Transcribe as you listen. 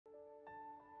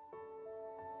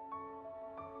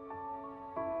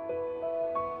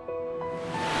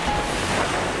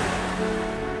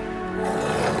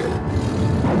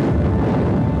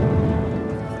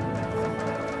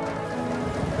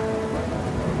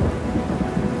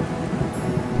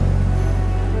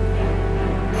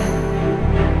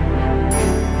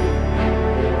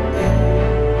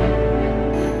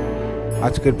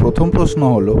আজকের প্রথম প্রশ্ন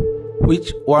হলো, which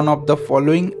one of the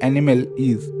following animal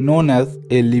is known as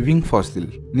a living fossil?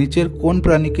 নিচের কোন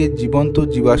প্রাণীকে জীবন্ত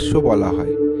জীবাশ্ম বলা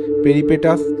হয়?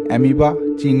 পেরিপেটাস, অ্যামিবা,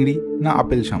 চিংড়ি না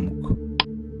আপেল শামুক?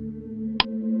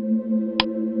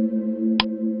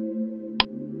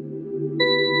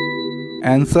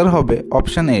 অ্যান্সার হবে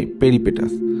অপশান এ,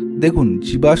 পেরিপেটাস। দেখুন,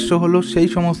 জীবাশ্ম হলো সেই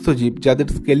সমস্ত জীব যাদের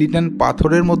স্কেলিটন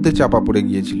পাথরের মধ্যে চাপা পড়ে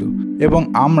গিয়েছিল এবং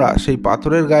আমরা সেই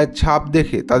পাথরের গায়ের ছাপ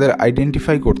দেখে তাদের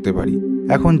আইডেন্টিফাই করতে পারি।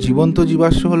 এখন জীবন্ত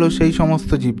জীবাশ্ম হলো সেই সমস্ত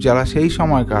জীব যারা সেই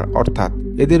সময়কার, অর্থাৎ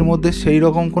এদের মধ্যে সেই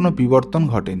রকম কোনো বিবর্তন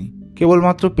ঘটেনি।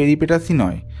 কেবলমাত্র পেরিপেটাসই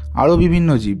নয়, আরও বিভিন্ন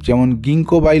জীব যেমন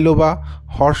গিঙ্কো বাইলোবা,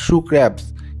 হর্সশু ক্র্যাবস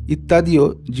ইত্যাদিও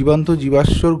জীবন্ত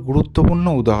জীবাশ্মর গুরুত্বপূর্ণ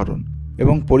উদাহরণ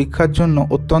এবং পরীক্ষার জন্য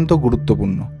অত্যন্ত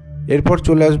গুরুত্বপূর্ণ। এরপর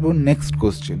চলে আসবো next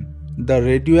question. The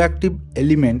radio active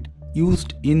element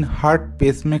used in heart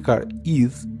pacemaker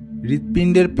is?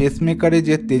 হৃৎপিণ্ডের পেসমেকারে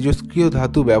যে তেজস্ক্রিয়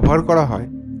ধাতু ব্যবহার করা হয়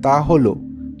তা হল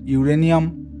ইউরেনিয়াম,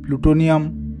 প্লুটোনিয়াম,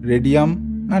 রেডিয়াম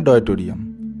না ডয়টোরিয়াম?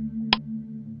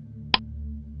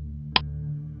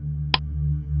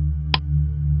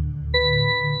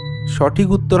 সঠিক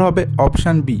উত্তর হবে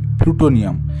অপশান বি,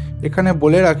 প্লুটোনিয়াম। এখানে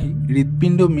বলে রাখি,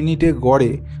 হৃৎপিণ্ড মিনিটে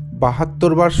গড়ে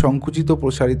 72 বার সংকুচিত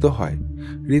প্রসারিত হয়।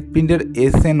 হৃৎপিণ্ডের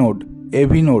SA node,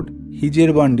 AV node, হিজের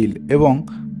bundle এবং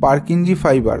পার্কিনজি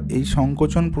ফাইবার এই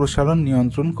সংকোচন প্রসারণ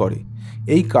নিয়ন্ত্রণ করে।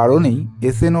 এই কারণেই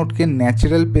এসএ নোডকে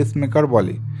ন্যাচারাল পেসমেকার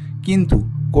বলে, কিন্তু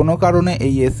কোনো কারণে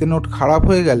এই এসএ নোড খারাপ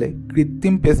হয়ে গেলে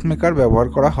কৃত্রিম পেসমেকার ব্যবহার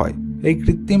করা হয়। এই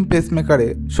কৃত্রিম পেসমেকারে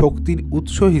শক্তির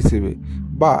উৎস হিসেবে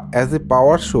বা as a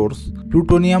power source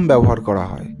plutonium ব্যবহার করা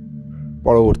হয়।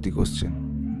 পরবর্তী question.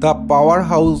 The power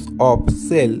house of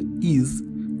sell is?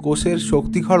 কোষের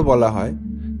শক্তিঘর বলা হয়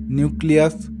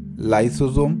নিউক্লিয়াস,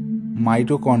 লাইসোজোম,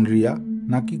 মাইটোকন্ড্রিয়া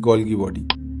নাকি গলগি বডি?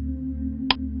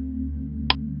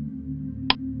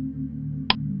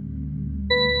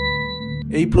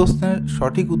 এই প্রশ্নের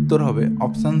সঠিক উত্তর হবে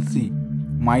অপশান সি,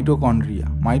 মাইটোকন্ড্রিয়া।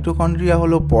 মাইটোকন্ড্রিয়া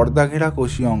হলো পর্দাঘেরা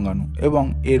কোষীয় অঙ্গাণু এবং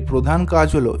এর প্রধান কাজ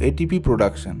হলো এটিপি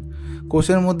প্রোডাকশন।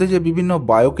 কোষের মধ্যে যে বিভিন্ন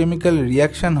বায়োকেমিক্যাল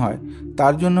রিয়াকশন হয়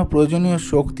তার জন্য প্রয়োজনীয়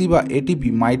শক্তি বা এটিপি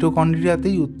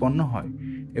মাইটোকন্ড্রিয়াতেই উৎপন্ন হয়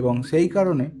এবং সেই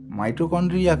কারণে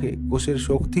মাইটোকন্ড্রিয়াকে কোষের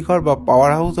শক্তিঘর বা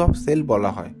পাওয়ার হাউস অফ সেল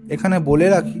বলা হয়। এখানে বলে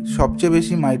রাখি, সবচেয়ে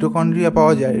বেশি মাইটোকন্ড্রিয়া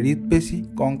পাওয়া যায় হৃৎপেশি,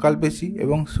 কঙ্কাল পেশি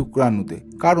এবং শুক্রাণুতে,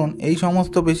 কারণ এই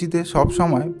সমস্ত পেশিতে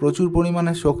সবসময় প্রচুর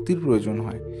পরিমাণে শক্তির প্রয়োজন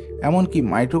হয়। এমনকি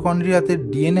মাইটোকন্ড্রিয়াতে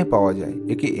ডিএনএ পাওয়া যায়,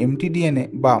 একে এমটি ডিএনএ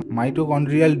বা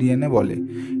মাইটোকন্ড্রিয়াল ডিএনএ বলে।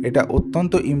 এটা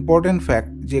অত্যন্ত ইম্পর্টেন্ট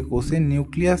ফ্যাক্ট যে কোষের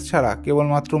নিউক্লিয়াস ছাড়া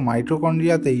কেবলমাত্র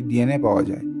মাইটোকন্ড্রিয়াতেই ডিএনএ পাওয়া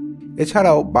যায়।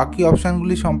 এছাড়াও বাকি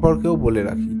অপশানগুলি সম্পর্কেও বলে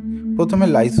রাখি। প্রথমে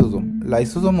লাইসোজোম।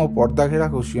 লাইসোজোম ও পর্দাঘেরা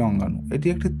কোষীয় অঙ্গাণু। এটি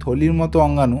একটি থলির মতো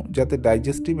অঙ্গাণু যাতে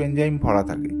ডাইজেস্টিভ এনজাইম ভরা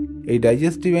থাকে। এই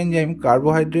ডাইজেস্টিভ এনজাইম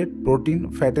কার্বোহাইড্রেট, প্রোটিন,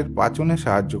 ফ্যাটের পাচনে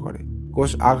সাহায্য করে।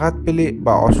 কোষ আঘাত পেলে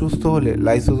বা অসুস্থ হলে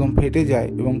লাইসোজোম ফেটে যায়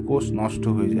এবং কোষ নষ্ট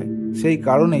হয়ে যায়। সেই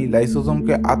কারণেই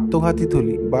লাইসোজোমকে আত্মঘাতী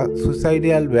থলি বা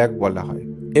সুইসাইডিয়াল ব্যাগ বলা হয়।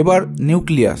 এবার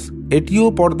নিউক্লিয়াস।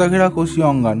 এটিও পর্দাঘেরা কোষীয়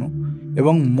অঙ্গাণু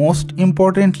এবং মোস্ট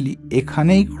ইম্পর্টেন্টলি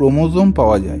এখানেই ক্রোমোজোম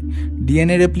পাওয়া যায়।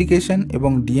 ডিএনএ রেপ্লিকেশন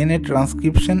এবং ডিএনএ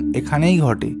ট্রান্সক্রিপশন এখানেই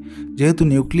ঘটে। যেহেতু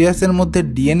নিউক্লিয়াসের মধ্যে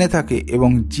ডিএনএ থাকে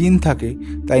এবং জিন থাকে,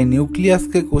 তাই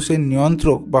নিউক্লিয়াসকে কোষের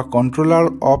নিয়ন্ত্রক বা কন্ট্রোলার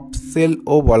অফ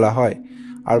সেলও বলা হয়।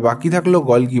 আর বাকি থাকলো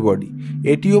গলগি বডি।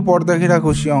 এটিও পর্দাঘেরা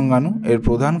কোষীয় অঙ্গাণু। এর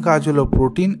প্রধান কাজ হলো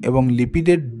প্রোটিন এবং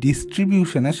লিপিডের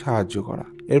ডিস্ট্রিবিউশনে সাহায্য করা।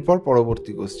 এরপর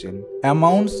পরবর্তী question.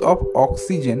 Amounts of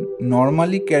oxygen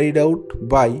normally carried out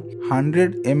by 100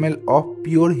 ml of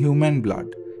pure human blood.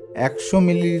 100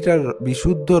 millilitre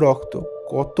বিশুদ্ধ রক্ত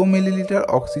কত মিলিলিটার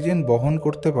অক্সিজেন বহন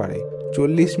করতে পারে?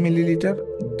 40 মিলিলিটার,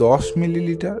 10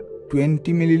 মিলিলিটার,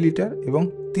 20 মিলিলিটার এবং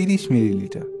 30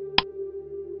 মিলিলিটার?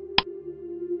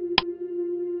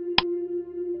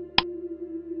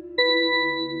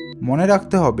 মনে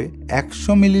রাখতে হবে,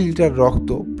 100 মিলিলিটার রক্ত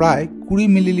প্রায় 20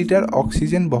 মিলিলিটার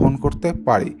অক্সিজেন বহন করতে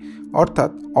পারে,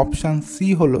 অর্থাৎ অপশান সি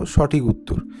হলো সঠিক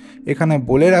উত্তর। এখানে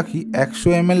বলে রাখি, 100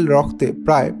 ml রক্তে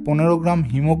প্রায় 15 গ্রাম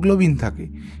হিমোগ্লোবিন থাকে।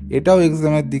 এটাও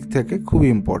এক্সামের দিক থেকে খুব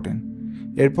ইম্পর্টেন্ট।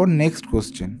 এরপর next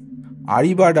question.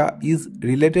 আরিবাডা is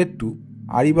related to?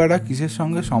 আরিবাডা কিসের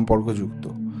সঙ্গে সম্পর্কযুক্ত?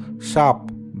 সাপ,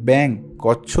 ব্যাঙ,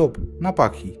 কচ্ছপ না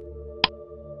পাখি?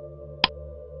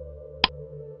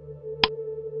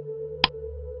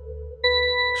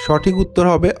 সঠিক উত্তর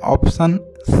হবে অপশান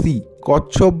সি,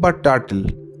 কচ্ছপ বা টার্টেল।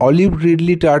 অলিভ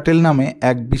রিডলি টার্টেল নামে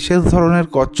এক বিশেষ ধরনের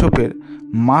কচ্ছপের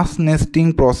মাস নেস্টিং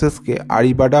প্রসেসকে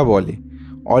আরিবাডা বলে।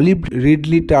 অলিভ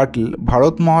রিডলি টার্টল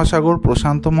ভারত মহাসাগর,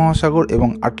 প্রশান্ত মহাসাগর এবং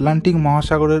আটলান্টিক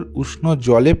মহাসাগরের উষ্ণ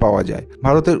জলে পাওয়া যায়।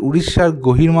 ভারতের উড়িষ্যার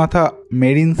গহিরমাথা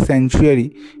মেরিন স্যাংচুয়ারি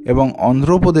এবং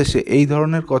অন্ধ্রপ্রদেশে এই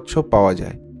ধরনের কচ্ছপ পাওয়া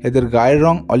যায়। এদের গায়ের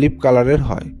রং অলিভ কালারের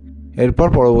হয়। এরপর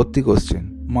পরবর্তী কোশ্চেন,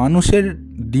 মানুষের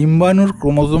ডিম্বাণুর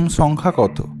ক্রোমোজোম সংখ্যা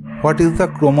কত? What is the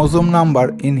chromosome number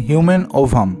in human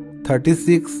ovum?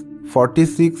 36,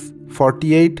 46,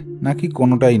 48 নাকি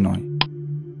কোনোটাই নয়?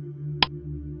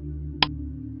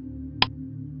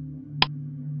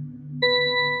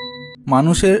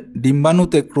 মানুষের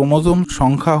ডিম্বাণুতে ক্রোমোজোম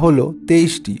সংখ্যা হলো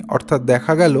 23টি, অর্থাৎ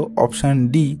দেখা গেল অপশান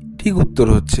ডি ঠিক উত্তর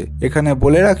হচ্ছে। এখানে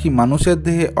বলে রাখি, মানুষের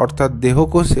দেহে অর্থাৎ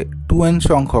দেহকোষে 2n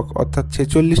সংখ্যক অর্থাৎ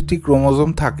 46টি ক্রোমোজোম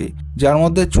থাকে, যার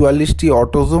মধ্যে 44টি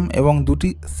অটোজোম এবং 2টি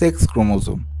সেক্স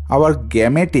ক্রোমোজোম। আবার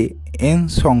গ্যামেটে n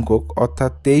সংখ্যক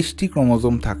অর্থাৎ 23টি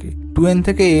ক্রোমোজোম থাকে। 2n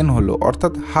থেকে n হলো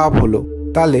অর্থাৎ হাফ হলো,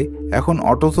 তাহলে এখন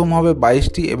অটোজোম হবে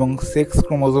 22টি এবং সেক্স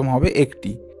ক্রোমোজোম হবে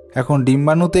 1টি। এখন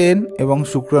ডিম্বাণুতে n এবং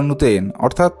শুক্রাণুতে n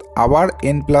অর্থাৎ আবার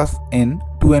n+n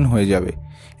 2n হয়ে যাবে।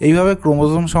 এইভাবে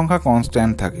ক্রোমোজোম সংখ্যা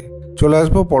কনস্ট্যান্ট থাকে। চলে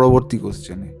আসবো পরবর্তী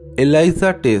কোশ্চেনে। ELISA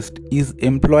test is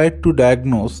employed two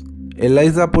diagnose.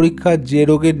 ELISA পরীক্ষা যে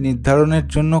রোগের নির্ধারণের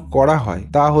জন্য করা হয়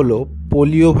তা হলো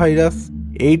পোলিও ভাইরাস,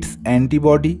 এইডস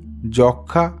অ্যান্টিবডি,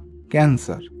 যক্ষ্মা,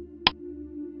 ক্যান্সার।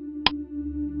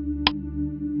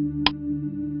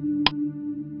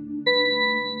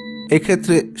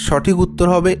 এক্ষেত্রে সঠিক উত্তর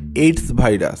হবে এইডস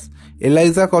ভাইরাস।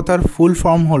 এলাইজা কথার ফুল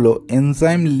ফর্ম হলো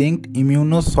এনজাইম লিঙ্কড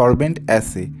ইমিউনোসরবেন্ট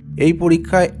অ্যাসে। এই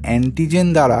পরীক্ষায় অ্যান্টিজেন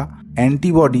দ্বারা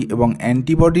অ্যান্টিবডি এবং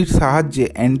অ্যান্টিবডির সাহায্যে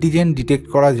অ্যান্টিজেন ডিটেক্ট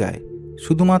করা যায়।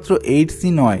 শুধুমাত্র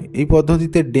এইডসই নয়, এই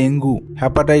পদ্ধতিতে ডেঙ্গু,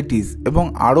 হ্যাপাটাইটিস এবং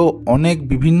আরও অনেক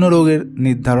বিভিন্ন রোগের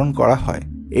নির্ধারণ করা হয়।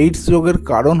 এইডস রোগের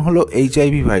কারণ হলো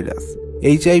এইচআইভি ভাইরাস।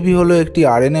 এইচআইভি হলো একটি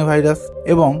আরএনএ ভাইরাস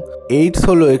এবং এইডস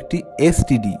হলো একটি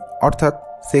এসটিডি অর্থাৎ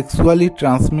সেক্সুয়ালি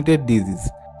ট্রান্সমিটেড ডিজিজ।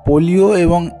 পোলিও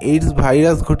এবং এইডস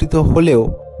ভাইরাস ঘটিত হলেও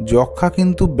যক্ষ্মা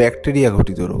কিন্তু ব্যাকটেরিয়া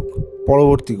ঘটিত রোগ।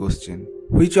 পরবর্তী question,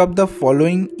 which of the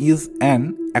following is an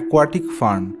aquatic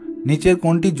fern? নিচের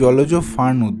কোনটি জলজ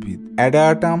ফার্ন উদ্ভিদ?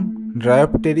 অ্যাডায়াটাম,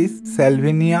 ড্রায়োপটেরিস,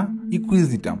 স্যালভিনিয়া,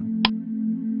 ইকুইজিটাম।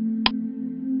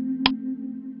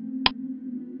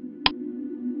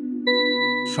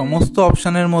 সমস্ত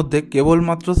অপশানের মধ্যে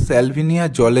কেবলমাত্র স্যালভিনিয়া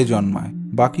জলে জন্মায়,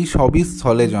 বাকি সবই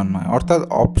স্থলে জন্মায়, অর্থাৎ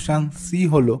অপশান সি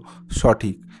হলো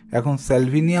সঠিক। এখন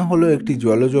স্যালভিনিয়া হলো একটি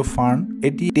জলজ ফার্ন।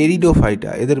 এটি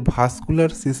টেরিডোফাইটা, এদের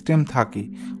ভাস্কুলার সিস্টেম থাকে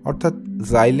অর্থাৎ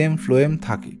জাইলেম ফ্লোয়েম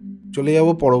থাকে। চলে যাব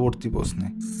পরবর্তী প্রশ্নে।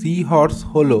 সি হর্স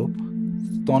হলো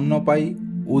স্তন্যপায়ী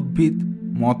উদ্ভিদ,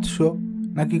 মৎস্য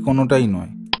নাকি কোনোটাই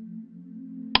নয়?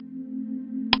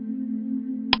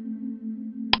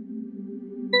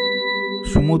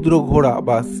 সমুদ্র ঘোড়া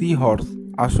বা সি হর্স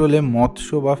আসলে মৎস্য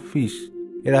বা ফিশ।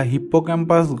 এরা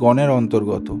হিপ্পোক্যাম্পাস গণের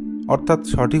অন্তর্গত, অর্থাৎ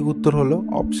সঠিক উত্তর হলো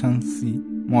অপশান সি,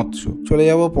 মৎস্য। চলে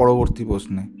যাব পরবর্তী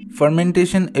প্রশ্নে।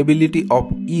 Fermentation ability of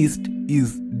east is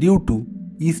due to.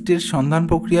 ইস্টের সন্ধান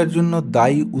প্রক্রিয়ার জন্য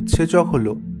দায়ী উৎসেচক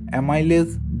হলো amylase,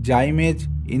 zymase,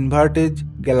 invertase,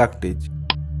 গ্যালাক্টেজ।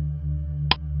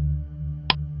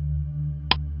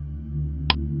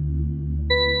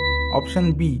 Option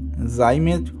B,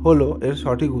 zymase হলো এর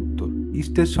সঠিক উত্তর।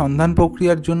 ইস্টের সন্ধান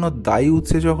প্রক্রিয়ার জন্য দায়ী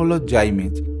উৎসেচক হলো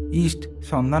জাইমেজ। ইস্ট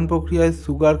সন্ধান প্রক্রিয়ায়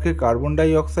সুগারকে কার্বন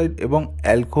ডাই অক্সাইড এবং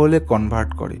অ্যালকোহলে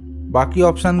কনভার্ট করে। বাকি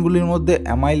অপশানগুলির মধ্যে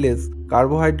অ্যামাইলেজ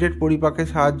কার্বোহাইড্রেট পরিপাকে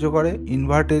সাহায্য করে,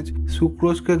 ইনভার্টেজ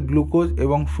সুক্রোজকে গ্লুকোজ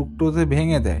এবং ফ্রুক্টোজে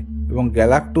ভেঙে দেয় এবং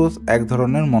গ্যালাক্টোজ এক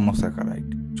ধরনের মনোস্যাকারাইড।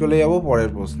 চলে যাব পরের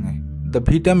প্রশ্নে। The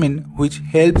vitamin which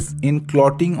helps in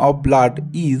clotting of blood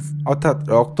is, অর্থাৎ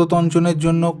রক্ততঞ্চনের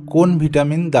জন্য কোন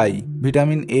ভিটামিন দায়ী?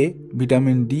 Vitamin A,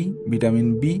 vitamin D, vitamin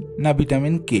B না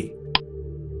ভিটামিন কে?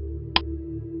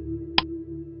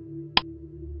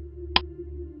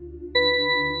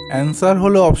 অ্যান্সার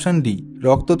হলো অপশান ডি।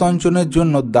 রক্ততঞ্চনের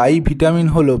জন্য দায়ী ভিটামিন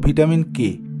হলো ভিটামিন কে।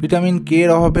 ভিটামিন কে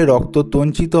এর অভাবে রক্ত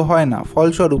তঞ্চিত হয় না,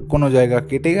 ফলস্বরূপ কোনো জায়গা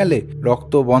কেটে গেলে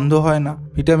রক্ত বন্ধ হয় না।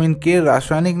 ভিটামিন কে এর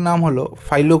রাসায়নিক নাম হলো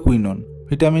ফাইলোকুইনোন।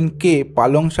 ভিটামিন কে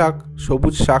পালং শাক,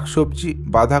 সবুজ শাকসবজি,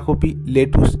 বাঁধাকপি,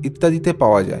 লেটুস ইত্যাদিতে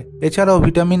পাওয়া যায়। এছাড়াও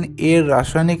ভিটামিন এ এর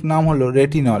রাসায়নিক নাম হলো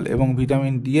রেটিনল এবং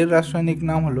ভিটামিন ডি এর রাসায়নিক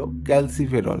নাম হলো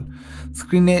ক্যালসিফেরল।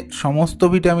 স্ক্রিনে সমস্ত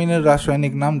ভিটামিনের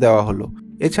রাসায়নিক নাম দেওয়া হলো।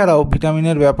 এছাড়াও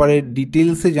ভিটামিনের ব্যাপারে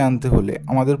ডিটেলসে জানতে হলে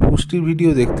আমাদের পুষ্টির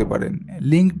ভিডিও দেখতে পারেন,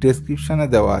 লিঙ্ক ডেসক্রিপশানে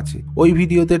দেওয়া আছে। ওই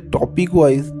ভিডিওতে টপিক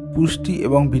ওয়াইজ পুষ্টি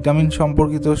এবং ভিটামিন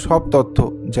সম্পর্কিত সব তথ্য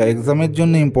যা এক্সামের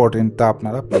জন্য ইম্পর্টেন্ট তা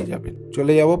আপনারা পেয়ে যাবেন।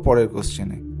 চলে যাব পরের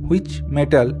কোশ্চেনে। Which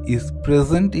metal is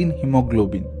present in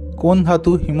haemoglobin? কোন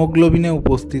ধাতু হিমোগ্লোবিনে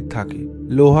উপস্থিত থাকে?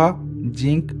 লোহা,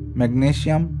 জিঙ্ক,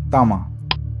 ম্যাগনেসিয়াম, তামা।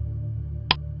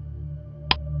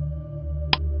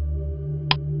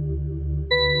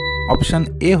 অপশান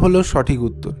এ হলো সঠিক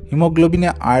উত্তর। হিমোগ্লোবিনে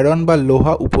আয়রন বা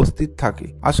লোহা উপস্থিত থাকে।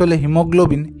 আসলে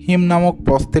হিমোগ্লোবিন হিম নামক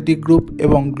প্রস্থেটিক গ্রুপ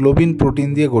এবং গ্লোবিন প্রোটিন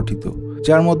দিয়ে গঠিত,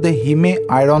 যার মধ্যে হিমে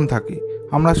আয়রন থাকে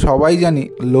আমরা সবাই জানি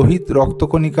লোহিত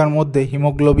রক্তকণিকার মধ্যে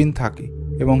হিমোগ্লোবিন থাকে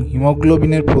এবং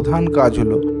হিমোগ্লোবিনের প্রধান কাজ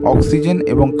হলো অক্সিজেন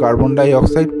এবং কার্বন ডাই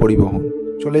অক্সাইড পরিবহন।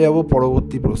 চলে যাব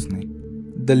পরবর্তী প্রশ্নে।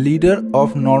 দ্য লিডার অফ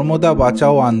নর্মদা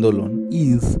বাঁচাও আন্দোলন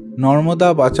ইজ, নর্মদা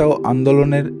বাঁচাও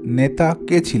আন্দোলনের নেতা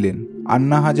কে ছিলেন?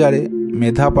 আন্না হাজারে,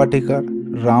 মেধা পাটেকার,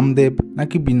 রামদেব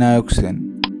নাকি বিনায়ক সেন?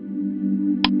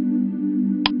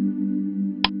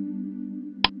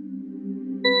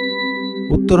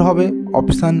 উত্তর হবে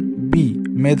অপশান বি,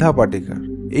 মেধা পাটেকার।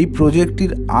 এই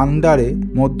প্রজেক্টটির আন্ডারে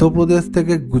মধ্যপ্রদেশ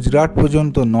থেকে গুজরাট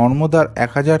পর্যন্ত নর্মদার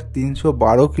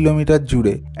 1312 কিলোমিটার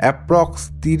জুড়ে অ্যাপ্রক্স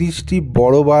 30টি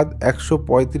বড় বাঁধ,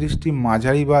 135টি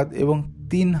মাঝারি বাঁধ এবং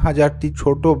 3000টি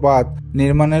ছোট বাঁধ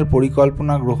নির্মাণের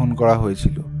পরিকল্পনা গ্রহণ করা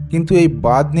হয়েছিল। কিন্তু এই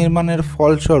বাঁধ নির্মাণের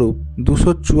ফলস্বরূপ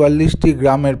 244টি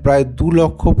গ্রামের প্রায়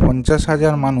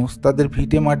 2,50,000 মানুষ তাদের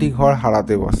ভিটেমাটি ঘর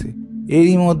হারাতে বসে।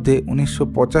 এরই মধ্যে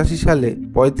 1985 সালে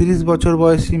 35 বছর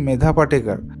বয়সী মেধা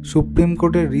পাটেকার সুপ্রিম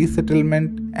কোর্টের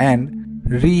রিসেটেলমেন্ট অ্যান্ড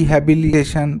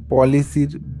রিহ্যাবিলিটেশন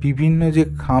পলিসির বিভিন্ন যে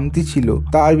খামতি ছিল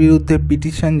তার বিরুদ্ধে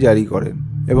পিটিশন জারি করেন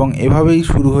এবং এভাবেই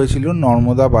শুরু হয়েছিল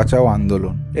নর্মদা বাঁচাও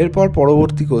আন্দোলন। এরপর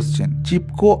পরবর্তী কোশ্চেন,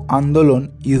 চিপকো আন্দোলন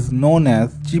ইজ নোন অ্যাজ,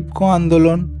 চিপকো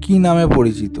আন্দোলন কি নামে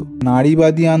পরিচিত?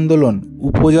 নারীবাদী আন্দোলন,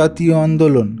 উপজাতীয়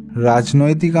আন্দোলন,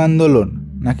 রাজনৈতিক আন্দোলন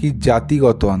নাকি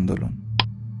জাতিগত আন্দোলন?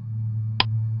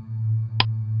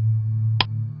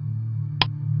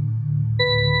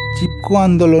 চিপকো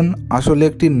আন্দোলন আসলে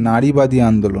একটি নারীবাদী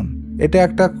আন্দোলন। এটা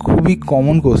একটা খুবই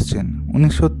কমন কোশ্চেন।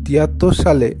 1973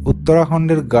 সালে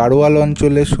উত্তরাখণ্ডের গাড়োয়াল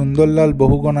অঞ্চলে সুন্দরলাল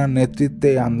বহুগুণার নেতৃত্বে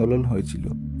এই আন্দোলন হয়েছিল।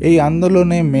 এই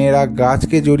আন্দোলনে মেয়েরা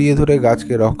গাছকে জড়িয়ে ধরে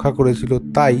গাছকে রক্ষা করেছিল,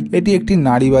 তাই এটি একটি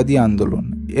নারীবাদী আন্দোলন।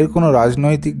 এর কোনো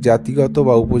রাজনৈতিক, জাতিগত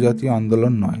বা উপজাতীয়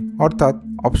আন্দোলন নয়, অর্থাৎ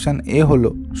অপশান এ হলো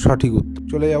সঠিক উত্তর।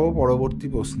 চলে যাব পরবর্তী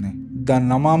প্রশ্নে। The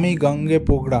Namami Gange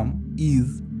programme is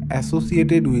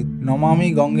associated with, Namami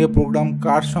Gange programme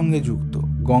কার সঙ্গে যুক্ত?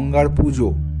 গঙ্গার পুজো,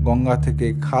 গঙ্গা থেকে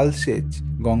খাল সেচ,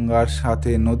 গঙ্গার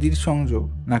সাথে নদীর সংযোগ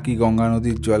নাকি গঙ্গা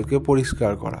নদীর জলকে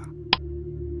পরিষ্কার করা?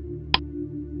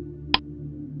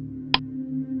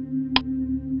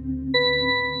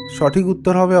 সঠিক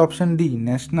উত্তর হবে option D,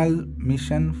 national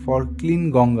mission for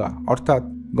clean Ganga, অর্থাৎ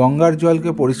গঙ্গার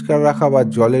জলকে পরিষ্কার রাখা বা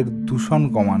জলের দূষণ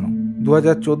কমানো।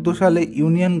 2014 সালে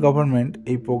ইউনিয়ন গভর্নমেন্ট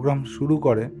এই প্রোগ্রাম শুরু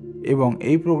করে এবং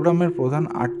এই প্রোগ্রামের প্রধান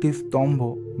 8টি স্তম্ভ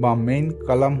বা মেইন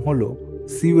কলাম হলো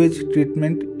sewage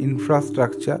treatment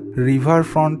infrastructure, river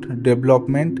front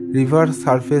development, river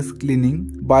surface cleaning,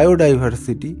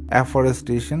 biodiversity,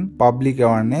 afforestation, public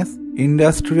awareness,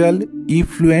 industrial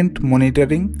effluent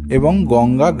monitoring এবং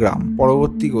গঙ্গা গ্রাম।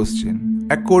 পরবর্তী question,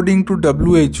 according to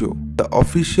WHO, the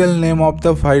official name of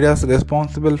the virus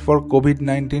responsible for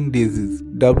COVID-19 disease,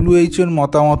 WHO এর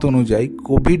মতামত অনুযায়ী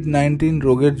COVID-19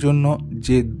 রোগের জন্য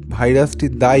যে ভাইরাসটি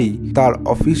দায়ী তার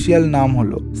অফিসিয়াল নাম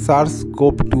হলো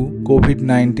SARS-CoV-2,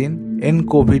 COVID-19,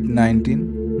 nCoV-19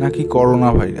 নাকি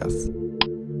করোনা ভাইরাস?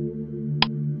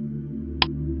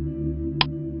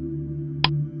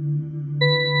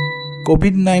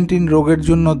 কোভিড-19 রোগের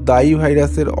জন্য দায়ী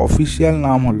ভাইরাসের অফিসিয়াল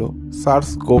নাম হলো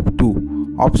SARS-CoV-2।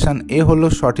 অপশান এ হলো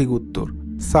সঠিক উত্তর।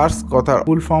 সার্স কথার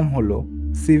ফুল ফর্ম হলো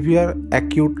সিভিয়ার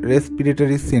অ্যাকিউট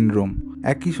রেসপিরেটরি সিনড্রোম।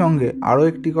 একই সঙ্গে আরও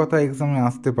একটি কথা এক্সামে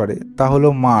আসতে পারে, তা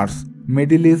হলো Mars,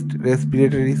 middle east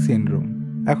respiratory syndrome.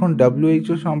 এখন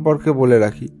WHO সম্পর্কে বলে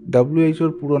রাখি,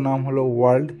 WHOর পুরো নাম হলো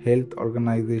ওয়ার্ল্ড হেলথ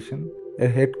অর্গানাইজেশন। এর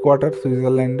হেডকোয়ার্টার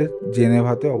সুইজারল্যান্ডের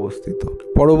জেনেভাতে অবস্থিত।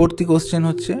 পরবর্তী কোশ্চেন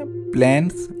হচ্ছে,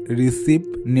 প্ল্যান্টস রিসিভ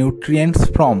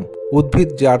নিউট্রিয়েন্টস ফ্রম, উদ্ভিদ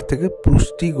যার থেকে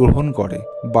পুষ্টি গ্রহণ করে,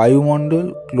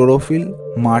 বায়ুমণ্ডল, ক্লোরোফিল,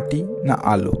 মাটি না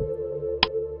আলো?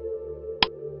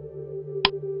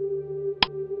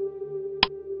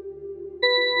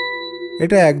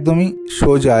 এটা একদমই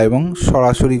সোজা এবং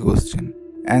সরাসরি কোশ্চেন।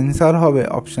 অ্যান্সার হবে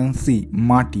অপশন সি,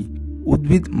 মাটি।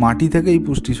 উদ্ভিদ মাটি থেকেই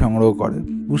পুষ্টি সংগ্রহ করে।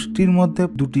 পুষ্টির মধ্যে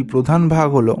দুটি প্রধান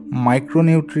ভাগ হলো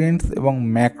মাইক্রোনিউট্রিয়েন্টস এবং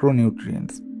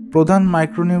ম্যাক্রোনিউট্রিয়েন্টস। প্রধান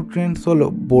মাইক্রোনিউট্রিয়েন্টস হলো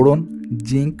boron,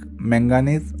 zinc,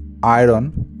 manganese,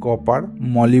 iron, copper,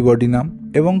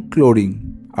 molybdenum এবং ক্লোরিন।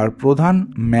 আর প্রধান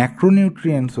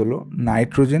ম্যাক্রোনিউট্রিয়েন্টস হলো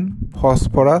nitrogen,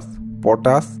 phosphorus,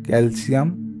 potash, calcium,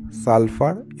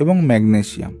 sulphur এবং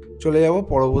ম্যাগনেসিয়াম। চলে যাব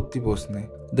পরবর্তী প্রশ্নে।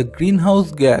 The greenhouse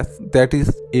gas that is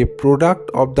a product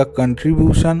of the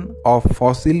contribution of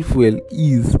fossil fuel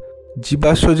is,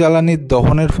 জীবাশ্ম জ্বালানির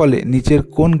দহনের ফলে নিচের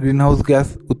কোন গ্রিনহাউস গ্যাস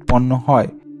উৎপন্ন হয়?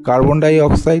 Carbon die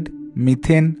oxide,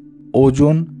 methane,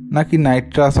 ozone নাকি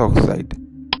নাইট্রাস অক্সাইড?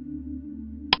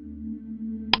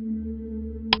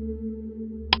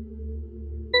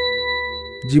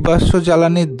 জীবাশ্ম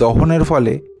জ্বালানির দহনের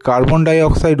ফলে কার্বন ডাই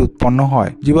অক্সাইড উৎপন্ন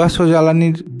হয়। জীবাশ্ম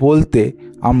জ্বালানির বলতে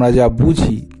আমরা যা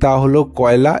বুঝি তা হলো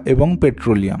কয়লা এবং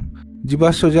পেট্রোলিয়াম।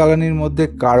 জীবাশ্ম জ্বালানির মধ্যে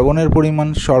কার্বনের পরিমাণ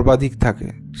সর্বাধিক থাকে।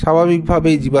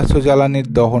 স্বাভাবিকভাবেই জীবাশ্ম জ্বালানির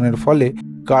দহনের ফলে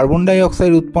কার্বন ডাই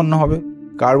অক্সাইড উৎপন্ন হবে।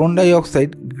 Carbon die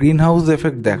oxide greenhouse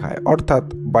effect দেখায়, অর্থাৎ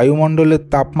বায়ুমণ্ডলের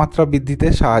তাপমাত্রা বৃদ্ধিতে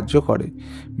সাহায্য করে।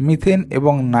 মিথেন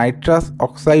এবং নাইট্রাস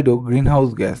অক্সাইডও গ্রিনহাউস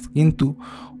গ্যাস, কিন্তু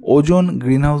ওজোন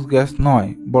গ্রিনহাউস গ্যাস নয়,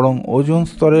 বরং ওজোন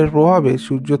স্তরের প্রভাবে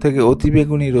সূর্য থেকে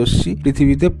অতিবেগুনি রশ্মি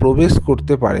পৃথিবীতে প্রবেশ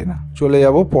করতে পারে না। চলে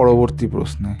যাব পরবর্তী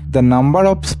প্রশ্নে। The number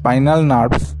of spinal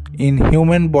nerves in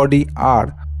human body আর,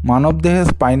 মানবদেহে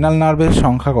স্পাইনাল নার্ভের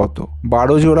সংখ্যা কত?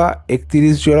 12 জোড়া,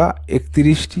 31 জোড়া,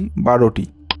 31টি, 12টি।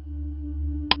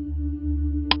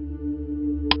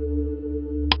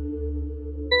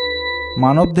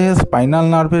 মানবদেহে স্পাইনাল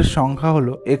নার্ভের সংখ্যা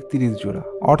হলো 31 জোড়া,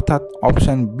 অর্থাৎ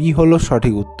অপশান বি হলো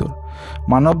সঠিক উত্তর।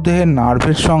 মানবদেহের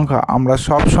নার্ভের সংখ্যা আমরা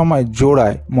সব সময়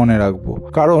জোড়ায় মনে রাখবো,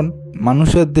 কারণ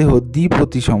মানুষের দেহ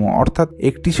দ্বিপ্রতিসম, অর্থাৎ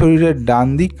একটি শরীরের ডান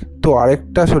দিক তো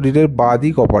আরেকটা শরীরের বাঁ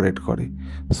দিক অপারেট করে।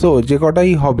 সো যে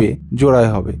কটাই হবে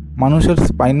জোড়ায় হবে। মানুষের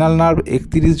স্পাইনাল নার্ভ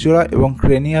 31 জোড়া এবং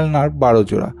ক্রেনিয়াল নার্ভ 12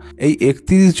 জোড়া। এই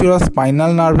 31 জোড়া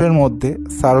স্পাইনাল নার্ভের মধ্যে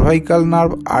সার্ভাইকাল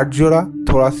নার্ভ 8 জোড়া,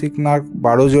 থোরাসিক নার্ভ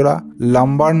 12 জোড়া,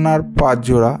 লাম্বার নার্ভ 5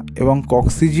 জোড়া এবং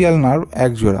কক্সিজিয়াল নার্ভ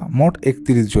 1 জোড়া, মোট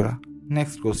 31 জোড়া।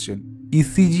 Next question.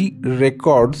 ECG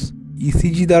records,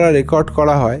 ECG দ্বারা রেকর্ড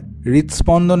করা হয়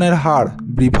হৃদস্পন্দনের হার,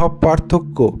 বিভব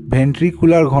পার্থক্য,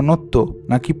 ভেন্ট্রিকুলার ঘনত্ব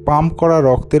নাকি পাম্প করা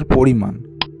রক্তের পরিমাণ?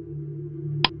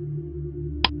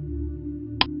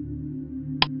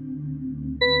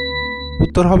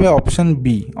 উত্তর হবে অপশন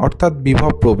বি, অর্থাৎ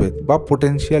বিভব প্রভেদ বা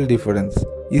পোটেনশিয়াল ডিফারেন্স।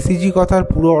 ইসিজি কথার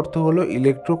পুরো অর্থ হলো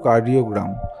ইলেকট্রোকার্ডিওগ্রাম।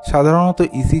 সাধারণত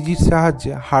ইসিজির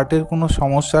সাহায্যে হার্টের কোনো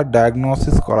সমস্যার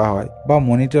ডায়াগনোসিস করা হয় বা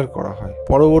মনিটর করা হয়।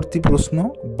 পরবর্তী প্রশ্ন।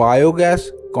 বায়োগ্যাস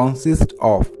কনসিস্ট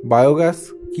অফ, বায়োগ্যাস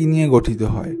কি নিয়ে গঠিত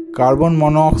হয়? Carbon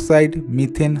monoxide,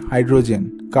 methane, hydrogen,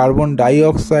 carbon die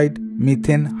oxide,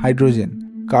 methane, hydrogen,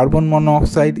 carbon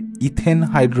monoxide, ethane,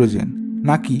 hydrogen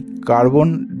নাকি carbon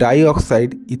die oxide,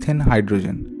 ethane,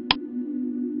 hydrogen?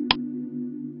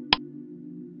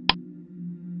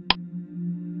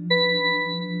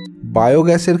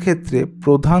 বায়োগ্যাসের ক্ষেত্রে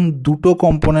প্রধান দুটো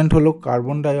কম্পোনেন্ট হলো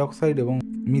কার্বন ডাই অক্সাইড এবং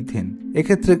মিথেন।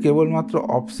 এক্ষেত্রে কেবলমাত্র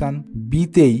অপশান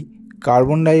বিতেই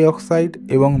কার্বন ডাই অক্সাইড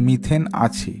এবং মিথেন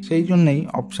আছে, সেই জন্যই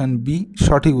অপশান বি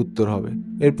সঠিক উত্তর হবে।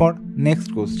 এরপর next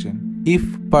question. If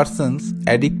persons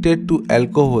addicted to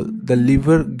alcohol the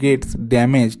liver Gates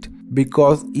damaged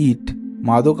because it,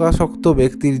 মাদকাসক্ত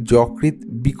ব্যক্তির যকৃৎ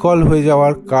বিকল হয়ে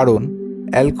যাওয়ার কারণ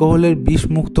অ্যালকোহলের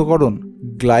বিষমুক্তকরণ,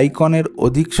 গ্লাইকনের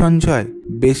অধিক সঞ্চয়,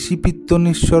 বেশি পিত্ত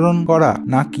নিঃসরণ করা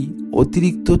নাকি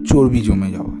অতিরিক্ত চর্বি জমে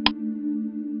যাওয়া?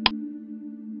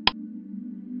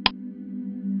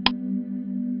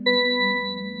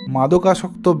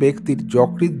 মাদকাসক্ত ব্যক্তির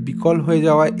যকৃৎ বিকল হয়ে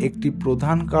যাওয়ার একটি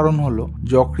প্রধান কারণ হলো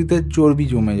যকৃতের চর্বি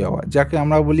জমে যাওয়া, যাকে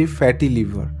আমরা বলি ফ্যাটি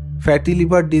লিভার। ফ্যাটি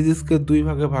লিভার ডিজিজকে দুই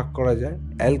ভাগে ভাগ করা যায়,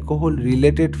 alcohol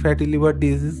related fatty liver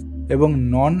disease এবং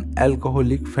non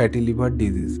alcoholic fatty liver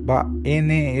disease বা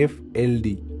NAFLD।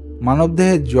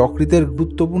 মানবদেহে যকৃতের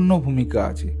গুরুত্বপূর্ণ ভূমিকা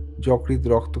আছে। যকৃৎ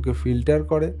রক্তকে ফিল্টার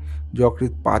করে,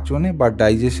 যকৃৎ পাচনে বা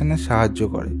ডাইজেশনে সাহায্য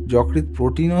করে, যকৃৎ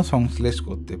প্রোটিনও সংশ্লেষ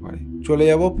করতে পারে। চলে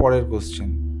যাব পরের question.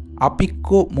 আপিক্য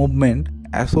movement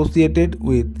associated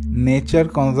with nature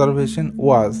conservation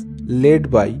was led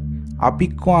by,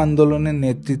 আপিক্য আন্দোলনের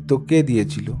নেতৃত্ব কে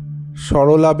দিয়েছিল?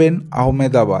 সরলাবেন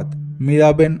আহমেদাবাদ,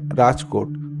 মীরাবেন রাজকোট,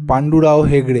 পাণ্ডুরাও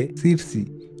হেগড়ে সিরসি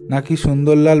নাকি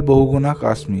সুন্দরলাল বহুগুণা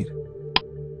কাশ্মীর?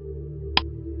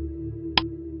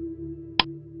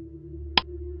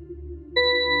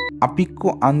 আপিক্য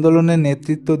আন্দোলনের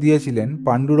নেতৃত্ব দিয়েছিলেন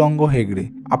পাণ্ডুরঙ্গ হেগড়ে।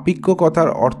 আপিক্য কথার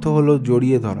অর্থ হলো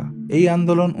জড়িয়ে ধরা। এই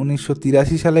আন্দোলন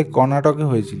 1983 সালে কর্ণাটকে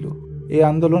হয়েছিল। এই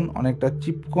আন্দোলন অনেকটা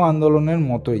চিপকো আন্দোলনের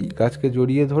মতোই গাছকে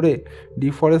জড়িয়ে ধরে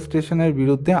ডিফরেস্টেশনের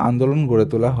বিরুদ্ধে আন্দোলন গড়ে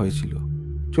তোলা হয়েছিল।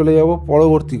 চলে যাব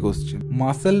পরবর্তী question.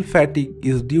 Muscle fatigue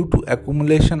is due to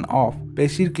accumulation of,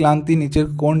 পেশির ক্লান্তি নিচের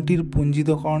কোনটির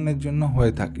পুঞ্জিতকরণের জন্য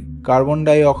হয়ে থাকে? Carbon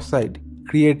die oxide,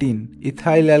 creatine,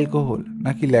 ethyl alcohol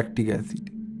নাকি ল্যাকটিক অ্যাসিড?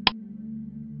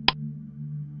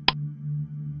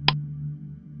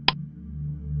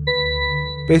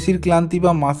 পেশির ক্লান্তি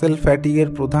বা মাসেল ফ্যাটিগের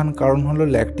প্রধান কারণ হলো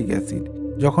ল্যাকটিক অ্যাসিড।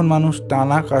 যখন মানুষ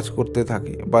টানা কাজ করতে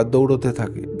থাকে বা দৌড়তে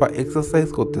থাকে বা এক্সারসাইজ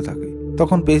করতে থাকে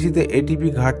তখন পেশিতে এটিপি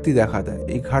ঘাটতি দেখা দেয়।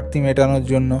 এই ঘাটতি মেটানোর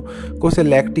জন্য কোষে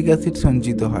ল্যাকটিক অ্যাসিড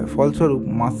সঞ্চিত হয়, ফলস্বরূপ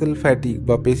মাসেল ফ্যাটিগ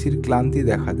বা পেশির ক্লান্তি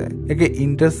দেখা দেয়। একে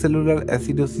ইন্টারসেলুলার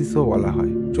অ্যাসিডোসিসও বলা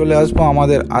হয়। চলে আসবো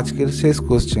আমাদের আজকের শেষ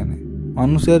কোশ্চেনে।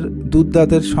 মানুষের দুধ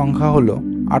দাঁতের সংখ্যা হলো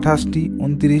 28টি,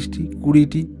 29টি,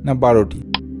 20টি না 12টি?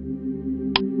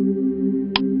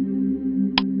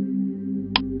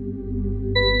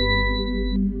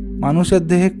 মানুষের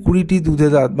দেহে 20টি দুধে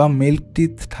দাঁত বা মিল্ক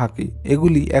টিথ থাকে।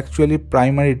 এগুলি অ্যাকচুয়ালি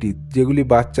প্রাইমারি টিথ, যেগুলি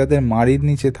বাচ্চাদের মাড়ির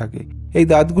নিচে থাকে। এই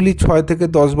দাঁতগুলি 6 থেকে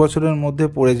 10 বছরের মধ্যে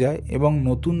পড়ে যায় এবং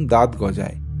নতুন দাঁত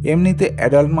গজায়। এমনিতে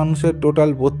অ্যাডাল্ট মানুষের টোটাল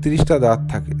 32টা দাঁত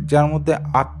থাকে, যার মধ্যে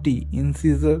 8টি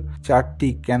ইনসিজার, 4টি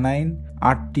ক্যানাইন,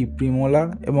 8টি প্রিমোলার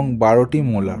এবং 12টি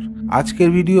মোলার। আজকের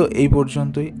ভিডিও এই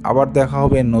পর্যন্তই। আবার দেখা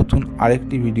হবে নতুন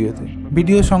আরেকটি ভিডিওতে।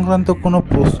 ভিডিও সংক্রান্ত কোনো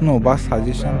প্রশ্ন বা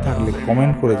সাজেশন থাকলে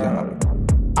কমেন্ট করে জানাবেন।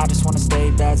 I just wanna stay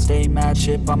bad, stay mad,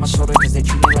 chip on my shoulder cause they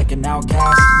treat me like an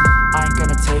outcast. I ain't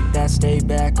gonna take that, stay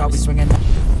back, I'll be swinging